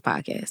God's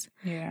podcast.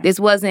 Yeah. This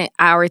wasn't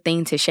our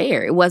thing to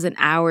share. It wasn't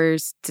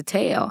ours to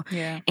tell.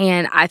 Yeah.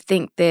 And I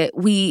think that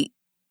we,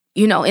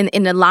 you know,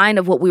 in the line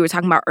of what we were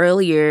talking about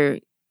earlier,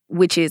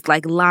 which is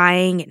like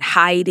lying and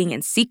hiding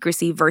and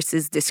secrecy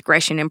versus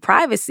discretion and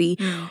privacy,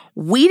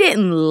 we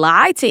didn't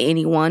lie to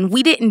anyone.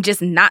 We didn't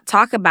just not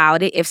talk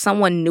about it. If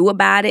someone knew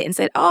about it and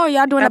said, oh,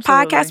 y'all doing a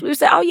podcast? We would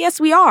say, oh, yes,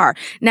 we are.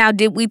 Now,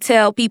 did we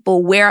tell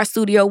people where our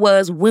studio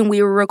was, when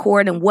we were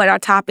recording, what our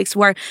topics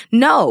were?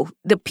 No.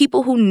 The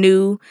people who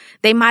knew,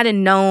 they might have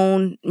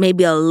known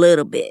maybe a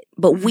little bit,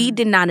 but we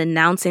did not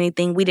announce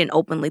anything. We didn't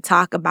openly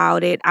talk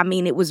about it. I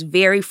mean, it was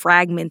very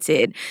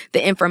fragmented,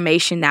 the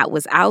information that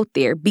was out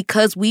there,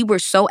 because we were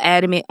so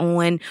adamant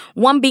on,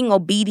 one, being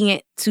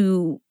obedient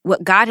to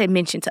what God had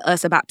mentioned to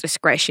us about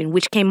discretion,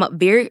 which came up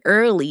very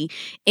early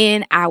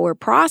in our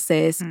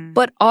process,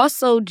 but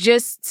also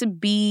just to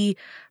be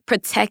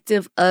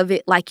protective of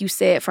it, like you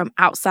said, from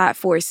outside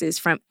forces,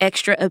 from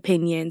extra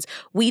opinions.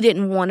 We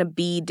didn't want to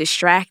be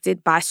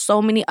distracted by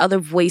so many other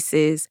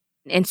voices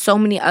and so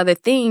many other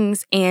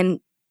things. And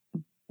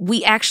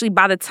we actually,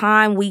 by the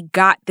time we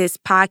got this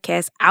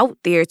podcast out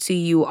there to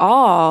you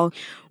all,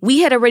 we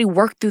had already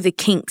worked through the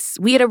kinks.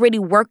 We had already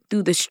worked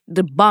through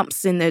the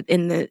bumps and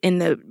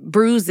the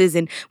bruises,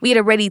 and we had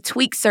already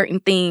tweaked certain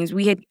things.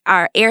 We had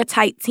our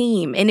airtight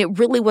team, and it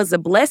really was a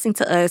blessing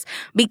to us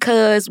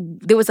because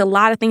there was a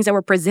lot of things that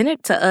were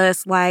presented to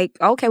us, like,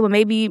 okay, well,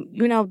 maybe,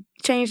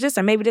 change this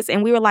or maybe this,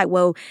 and we were like,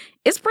 well,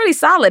 it's pretty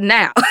solid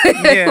now.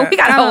 Yeah, we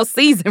got a whole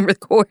season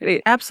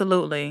recorded.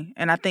 Absolutely.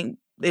 And I think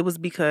it was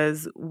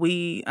because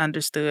we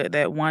understood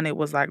that, one, it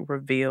was like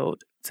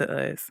revealed to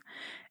us,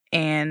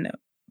 and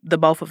the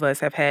both of us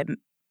have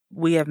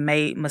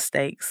made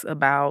mistakes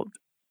about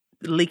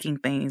leaking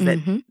things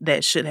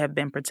that should have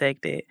been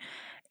protected,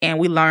 and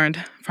we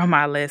learned from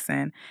our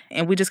lesson,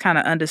 and we just kind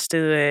of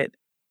understood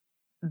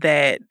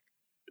that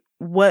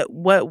what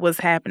was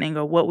happening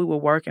or what we were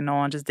working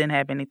on just didn't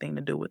have anything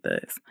to do with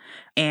us,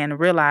 and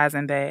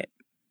realizing that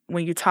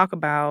when you talk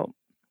about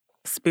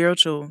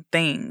spiritual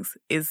things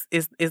is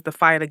the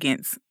fight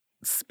against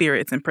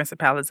spirits and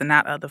principalities and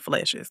not other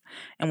fleshes.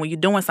 And when you're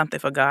doing something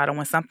for God, or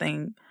when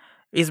something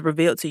is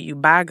revealed to you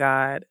by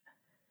God,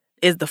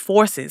 is the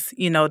forces,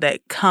 that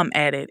come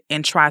at it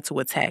and try to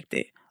attack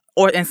it.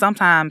 And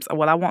sometimes,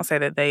 well, I won't say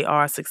that they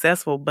are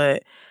successful,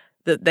 but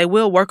they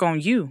will work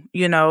on you.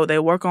 They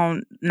work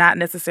on not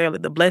necessarily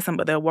the blessing,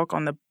 but they'll work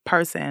on the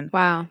person.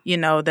 Wow.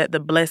 That the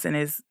blessing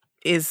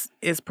is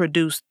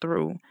produced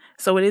through.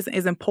 So it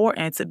is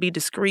important to be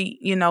discreet,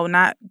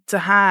 not to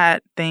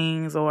hide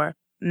things or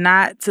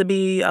not to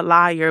be a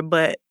liar,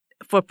 but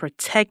for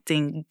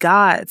protecting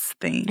God's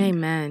thing.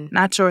 Amen.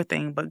 Not your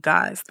thing, but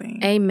God's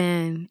thing.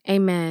 Amen.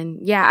 Amen.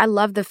 Yeah, I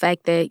love the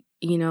fact that,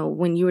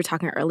 when you were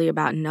talking earlier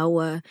about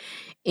Noah,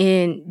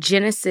 in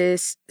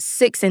Genesis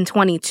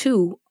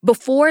 6:22,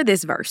 before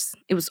this verse,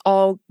 it was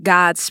all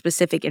God's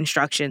specific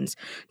instructions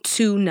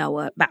to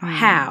Noah about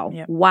how,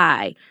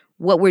 why,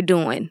 what we're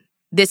doing.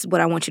 This is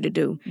what I want you to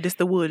do. This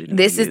the wood.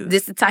 This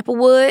the type of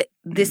wood.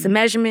 This the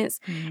measurements.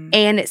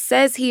 And it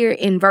says here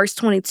in verse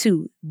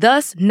 22,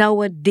 thus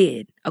Noah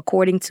did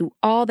according to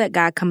all that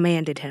God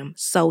commanded him.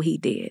 So he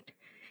did.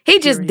 He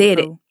just did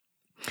it.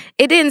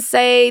 It didn't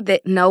say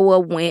that Noah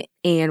went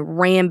and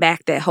ran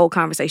back that whole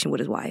conversation with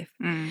his wife.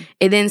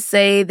 It didn't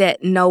say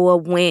that Noah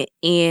went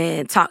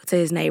and talked to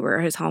his neighbor or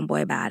his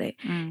homeboy about it.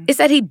 It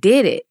said he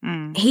did it.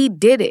 He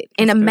did it.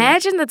 And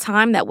imagine the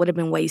time that would have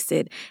been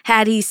wasted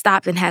had he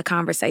stopped and had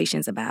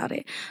conversations about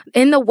it.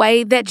 In the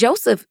way that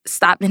Joseph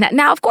stopped and had.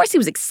 Now, of course, he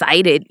was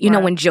excited,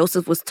 when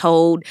Joseph was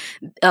told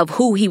of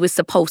who he was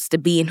supposed to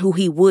be and who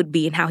he would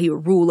be and how he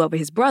would rule over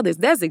his brothers.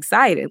 That's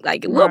exciting.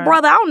 Like, little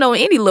brother, I don't know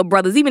any little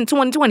brothers, even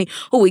 2020,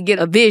 who would get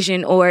a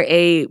vision or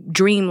a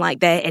dream like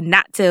that and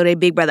not tell their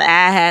big brother,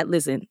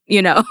 listen,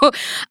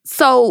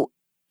 So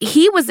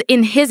he was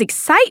in his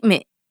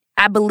excitement.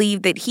 I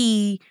believe that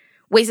he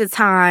wasted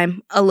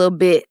time a little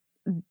bit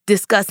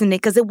discussing it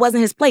because it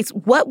wasn't his place.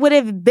 What would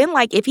it have been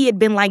like if he had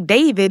been like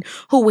David,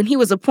 who, when he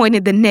was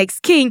appointed the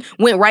next king,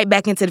 went right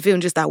back into the field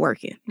and just started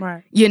working?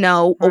 Right.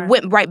 Or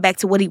went right back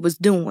to what he was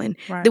doing.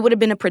 Right. There would have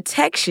been a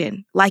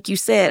protection, like you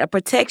said, a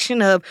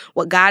protection of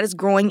what God is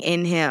growing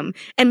in him.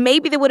 And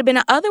maybe there would have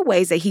been other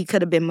ways that he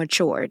could have been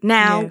matured.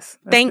 Now,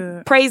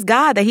 praise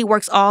God that he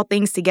works all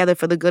things together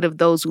for the good of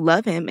those who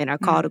love him and are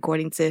called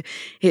according to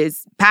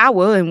his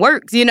power and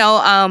works,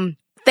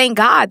 Thank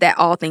God that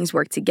all things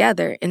work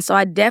together. And so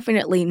I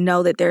definitely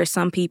know that there are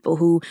some people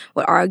who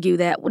would argue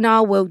that,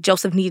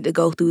 Joseph needed to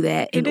go through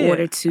that in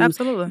order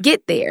to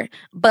get there.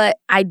 But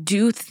I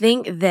do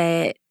think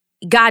that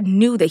God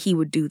knew that he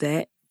would do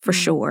that for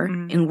sure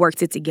and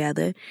worked it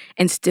together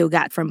and still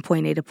got from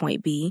point A to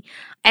point B,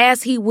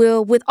 as he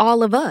will with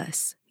all of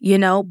us,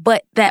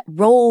 But that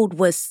road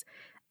was,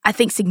 I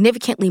think,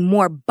 significantly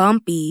more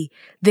bumpy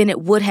than it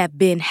would have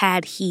been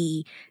had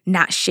he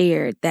not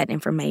shared that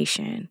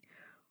information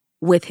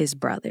with his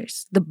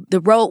brothers.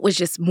 The road was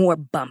just more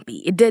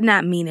bumpy. It did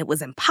not mean it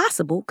was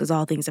impossible, because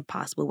all things are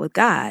possible with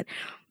God.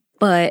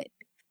 But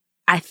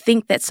I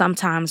think that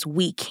sometimes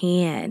we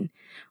can,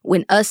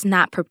 when us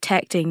not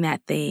protecting that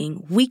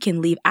thing, we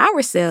can leave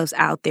ourselves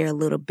out there a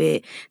little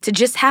bit to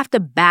just have to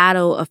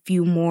battle a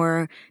few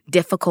more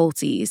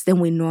difficulties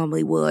than we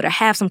normally would, or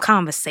have some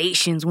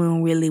conversations we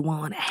don't really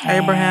want to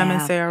have. Abraham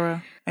and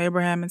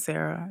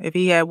Sarah. If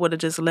he would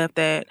have just left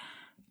that,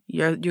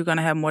 you're going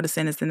to have more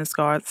descendants than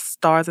the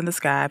stars in the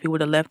sky. If he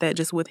would have left that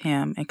just with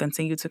him and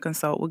continued to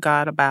consult with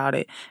God about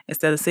it,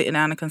 instead of sitting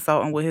down and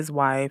consulting with his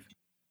wife,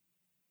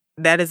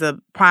 that is a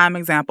prime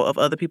example of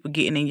other people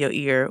getting in your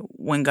ear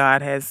when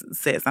God has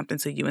said something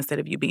to you instead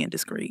of you being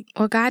discreet.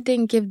 Or God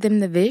didn't give them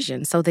the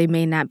vision, so they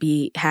may not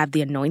have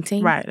the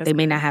anointing. Right. They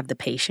may not have the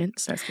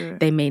patience. That's good.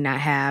 They may not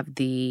have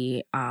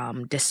the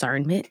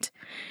discernment.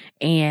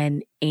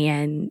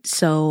 And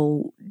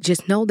so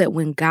just know that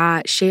when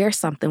God shares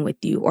something with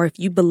you, or if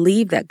you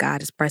believe that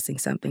God is pressing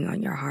something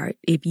on your heart,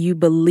 if you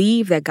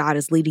believe that God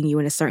is leading you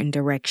in a certain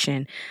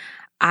direction,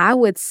 I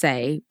would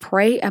say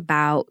pray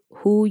about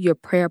who your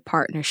prayer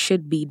partner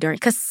should be during.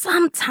 Because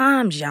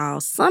sometimes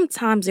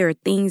there are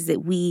things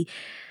that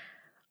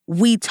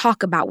we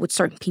talk about with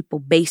certain people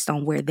based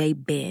on where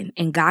they've been.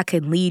 And God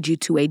can lead you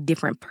to a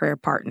different prayer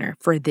partner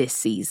for this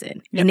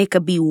season. Yep. And it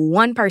could be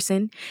one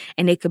person,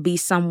 and it could be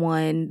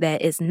someone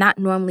that is not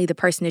normally the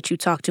person that you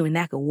talk to, and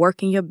that could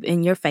work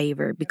in your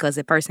favor, because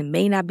the person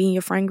may not be in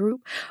your friend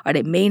group, or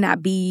they may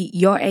not be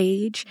your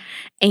age.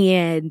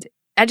 And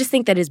I just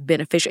think that it's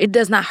beneficial. It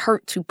does not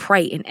hurt to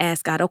pray and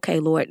ask God, okay,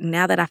 Lord,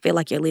 now that I feel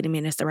like you're leading me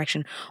in this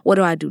direction, what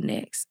do I do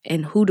next?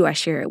 And who do I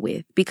share it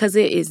with? Because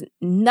it is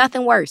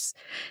nothing worse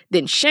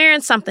than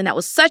sharing something that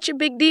was such a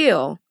big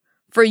deal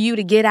for you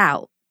to get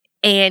out,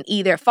 and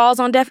either it falls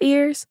on deaf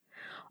ears,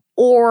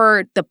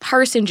 or the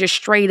person just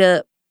straight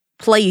up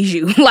plays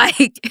you,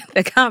 like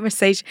the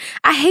conversation.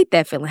 I hate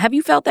that feeling. Have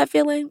you felt that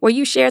feeling where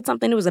you shared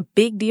something that was a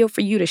big deal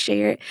for you to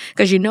share it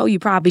because you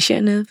probably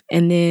shouldn't have,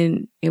 and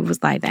then it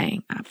was like,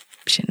 dang, I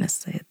shouldn't have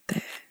said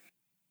that?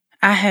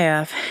 I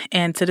have,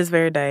 and to this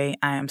very day,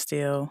 I am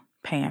still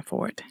paying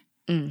for it.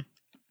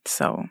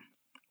 So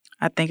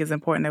I think it's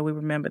important that we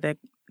remember that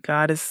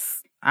God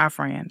is our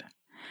friend,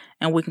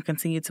 and we can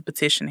continue to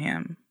petition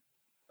him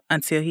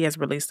until he has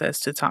released us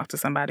to talk to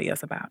somebody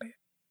else about it.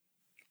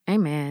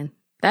 Amen.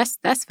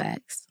 That's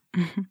facts.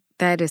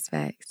 That is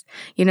facts.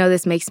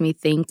 This makes me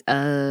think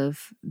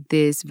of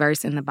this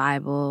verse in the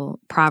Bible,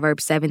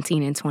 Proverbs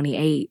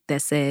 17:28,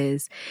 that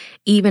says,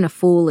 even a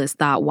fool is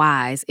thought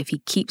wise if he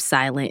keeps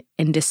silent,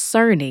 and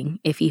discerning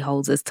if he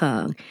holds his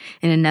tongue.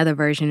 In another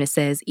version, it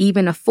says,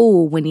 even a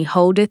fool, when he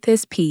holdeth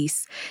his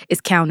peace, is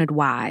counted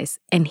wise,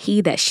 and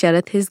he that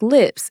shutteth his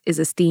lips is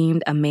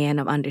esteemed a man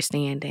of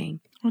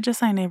understanding. Well,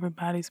 just ain't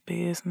everybody's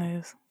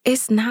business.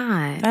 It's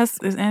not.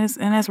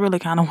 That's really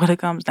kind of what it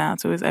comes down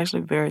to. It's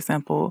actually very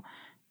simple.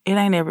 It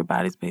ain't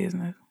everybody's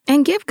business.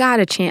 And give God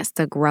a chance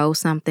to grow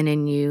something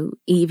in you,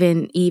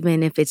 even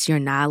if it's your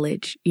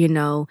knowledge, in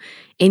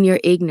your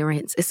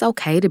ignorance. It's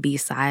okay to be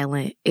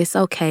silent. It's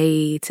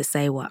okay to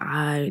say, well,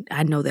 I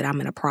know that I'm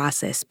in a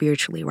process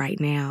spiritually right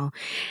now.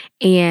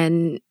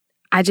 And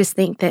I just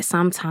think that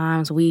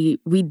sometimes we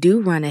do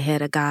run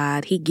ahead of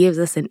God. He gives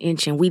us an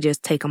inch and we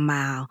just take a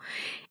mile.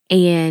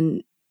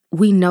 And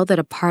we know that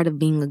a part of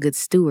being a good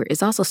steward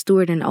is also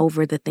stewarding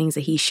over the things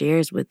that he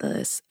shares with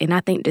us. And I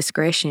think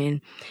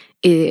discretion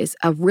is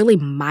a really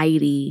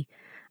mighty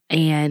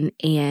and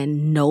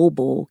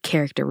noble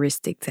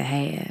characteristic to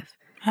have.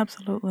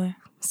 Absolutely.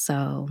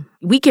 So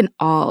we can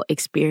all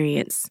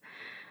experience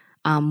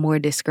more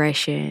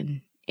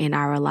discretion in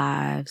our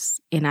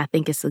lives. And I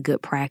think it's a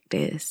good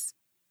practice,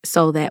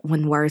 so that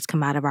when words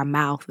come out of our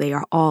mouth, they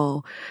are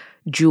all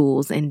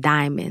jewels and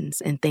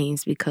diamonds and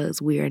things,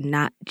 because we are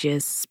not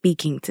just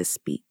speaking to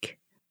speak.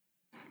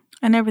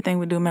 And everything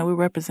we do, man, we're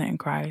representing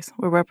Christ.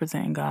 We're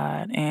representing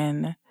God.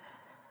 And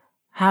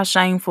how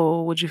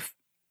shameful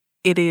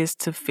it is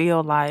to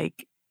feel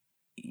like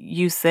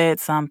you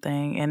said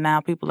something and now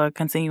people are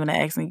continuing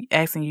to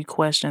asking you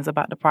questions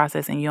about the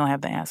process and you don't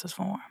have the answers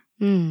for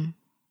them.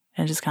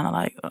 And just kind of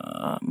like,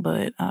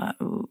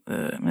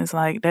 it's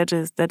like that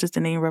just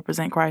didn't even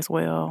represent Christ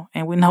well.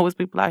 And we know it's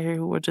people out here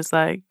who are just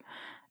like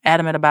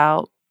adamant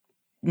about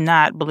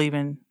not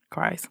believing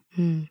Christ.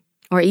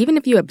 Or even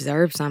if you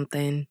observe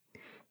something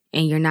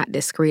and you're not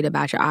discreet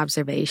about your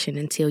observation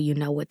until you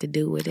know what to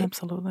do with it.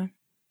 Absolutely.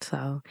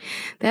 So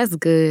that's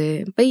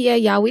good. But yeah,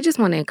 y'all, we just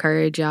want to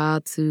encourage y'all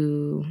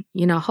to,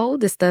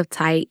 hold this stuff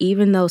tight,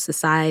 even though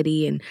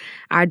society and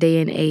our day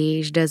and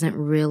age doesn't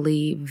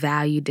really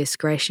value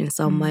discretion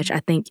so much. I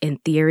think in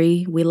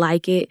theory we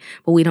like it,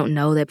 but we don't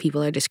know that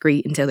people are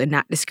discreet until they're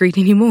not discreet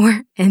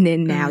anymore. And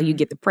then now you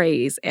get the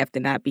praise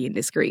after not being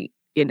discreet.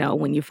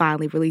 When you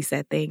finally release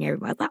that thing,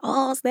 everybody's like,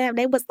 oh, snap,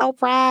 they were so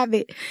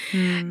private.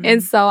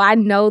 And so I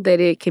know that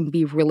it can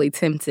be really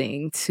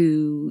tempting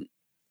to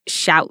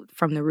shout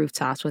from the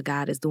rooftops what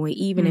God is doing,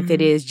 even if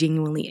it is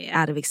genuinely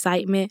out of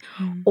excitement,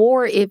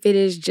 or if it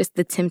is just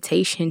the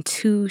temptation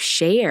to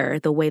share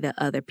the way that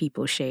other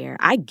people share.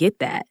 I get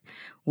that.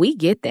 We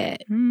get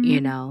that,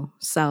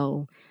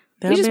 So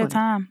there'll be a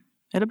time.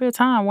 It'll be a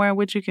time where in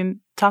which you can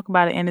talk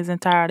about it in its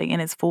entirety, in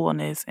its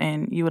fullness,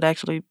 and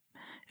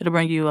it'll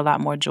bring you a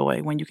lot more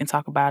joy when you can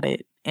talk about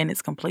it in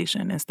its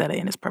completion instead of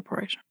in its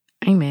preparation.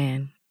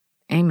 Amen.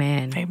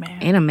 Amen.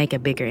 It'll make a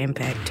bigger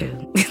impact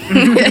too.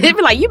 It'd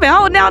be like, you've been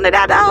holding on to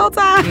that the whole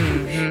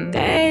time.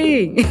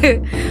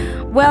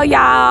 Dang. Well,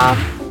 y'all,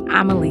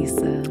 I'm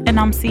Elisa. And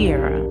I'm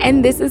Sierra.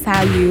 And this is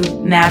how you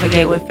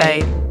navigate with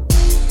faith.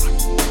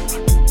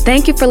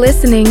 Thank you for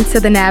listening to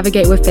the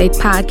Navigate with Faith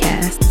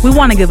podcast. We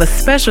want to give a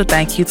special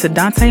thank you to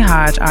Dante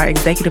Hodge, our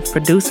executive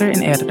producer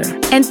and editor.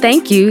 And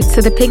thank you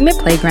to the Pigment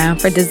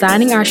Playground for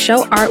designing our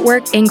show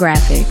artwork and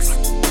graphics.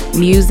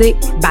 Music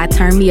by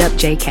Turn Me Up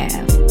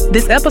JCav.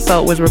 This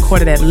episode was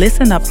recorded at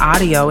Listen Up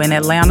Audio in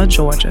Atlanta,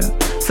 Georgia.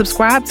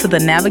 Subscribe to the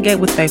Navigate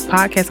with Faith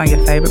podcast on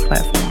your favorite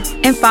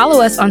platform. And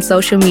follow us on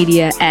social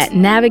media at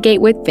Navigate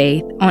with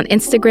Faith on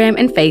Instagram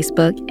and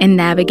Facebook and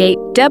Navigate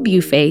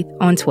W Faith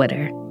on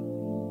Twitter.